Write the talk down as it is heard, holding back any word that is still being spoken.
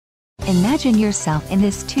Imagine yourself in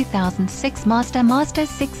this 2006 Mazda Mazda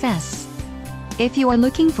 6s. If you are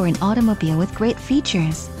looking for an automobile with great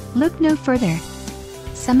features, look no further.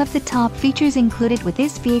 Some of the top features included with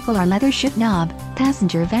this vehicle are leather shift knob,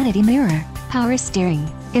 passenger vanity mirror, power steering,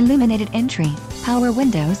 illuminated entry, power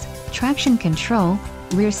windows, traction control,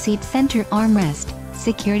 rear seat center armrest,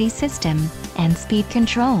 security system, and speed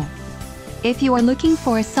control. If you are looking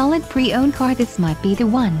for a solid pre-owned car, this might be the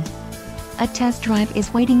one. A test drive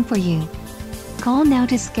is waiting for you. Call now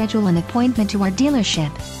to schedule an appointment to our dealership.